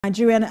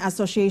Nigerian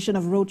Association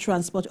of Road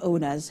Transport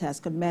Owners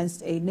has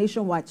commenced a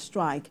nationwide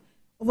strike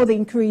over the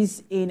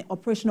increase in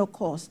operational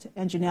cost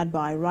engineered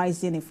by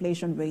rising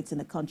inflation rates in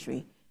the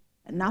country.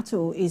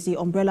 NARTO is the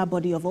umbrella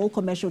body of all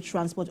commercial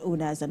transport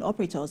owners and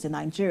operators in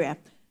Nigeria,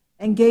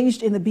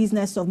 engaged in the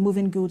business of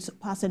moving goods,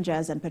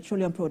 passengers and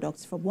petroleum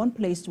products from one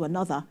place to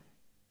another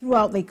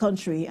throughout the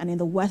country and in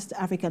the West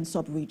African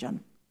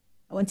sub-region.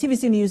 When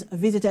TVC News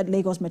visited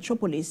Lagos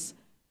Metropolis,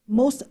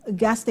 most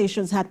gas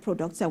stations had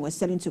products and were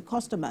selling to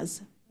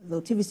customers,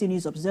 though TVC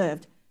News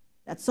observed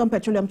that some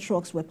petroleum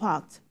trucks were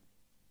parked.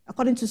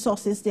 According to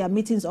sources, there are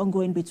meetings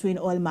ongoing between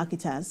oil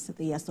marketers,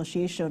 the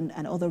association,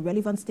 and other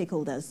relevant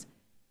stakeholders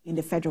in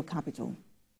the federal capital.